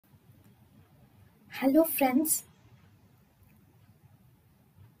Hello friends,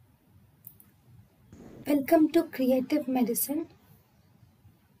 welcome to Creative Medicine.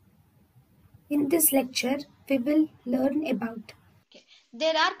 In this lecture, we will learn about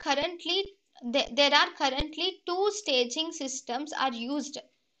There are currently two staging systems are used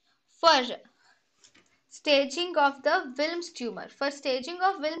for staging of the Wilms tumor. For staging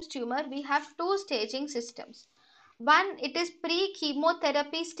of Wilms tumor, we have two staging systems. One, it is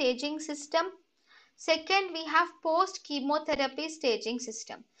pre-chemotherapy staging system. Second, we have post-chemotherapy staging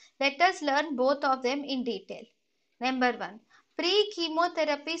system. Let us learn both of them in detail. Number one,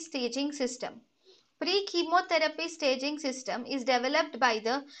 pre-chemotherapy staging system. Pre-chemotherapy staging system is developed by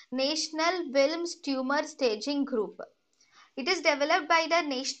the National Wilms Tumor Staging Group. It is developed by the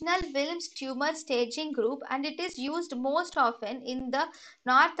National Wilms Tumor Staging Group and it is used most often in the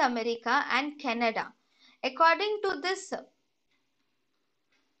North America and Canada. According to this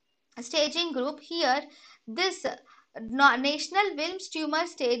staging group here, this National Wilms Tumor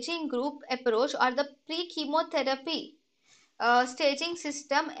Staging Group approach or the pre-chemotherapy staging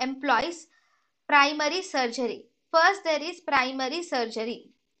system employs primary surgery. First there is primary surgery.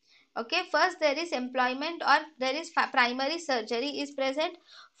 Okay, first there is employment or there is primary surgery is present,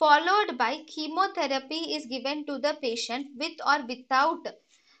 followed by chemotherapy is given to the patient with or without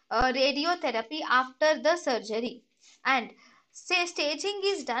radiotherapy after the surgery. And say staging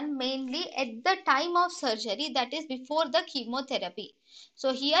is done mainly at the time of surgery, that is before the chemotherapy.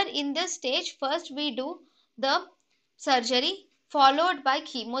 So here in this stage, first we do the surgery followed by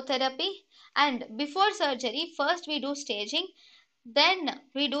chemotherapy, and before surgery first we do staging, then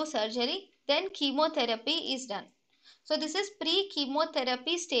we do surgery, then chemotherapy is done. So this is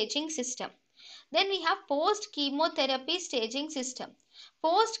pre-chemotherapy staging system. Then we have post-chemotherapy staging system.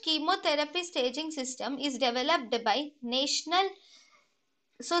 Post-chemotherapy staging system is developed by National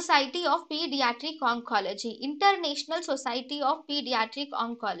Society of Pediatric Oncology, International Society of Pediatric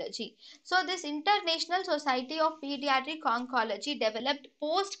Oncology. So this International Society of Pediatric Oncology developed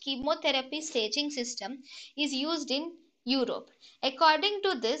post-chemotherapy staging system is used in Europe. According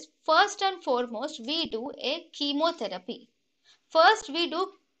to this, first and foremost, we do a chemotherapy. First, we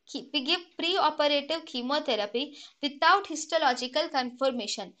give pre-operative chemotherapy without histological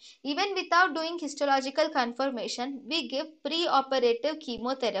confirmation. Even without doing histological confirmation, we give pre-operative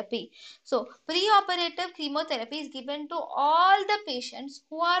chemotherapy. So, pre-operative chemotherapy is given to all the patients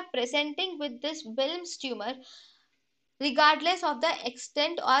who are presenting with this Wilms tumor, regardless of the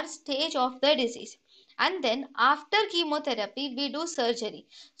extent or stage of the disease. And then after chemotherapy we do surgery.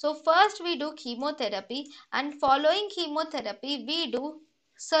 So first we do chemotherapy and following chemotherapy we do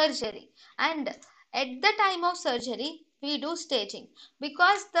surgery, and at the time of surgery we do staging.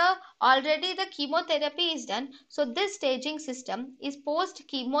 Because the already the chemotherapy is done, so this staging system is post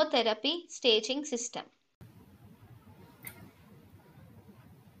chemotherapy staging system.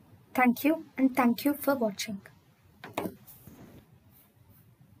 thank you and thank you for watching.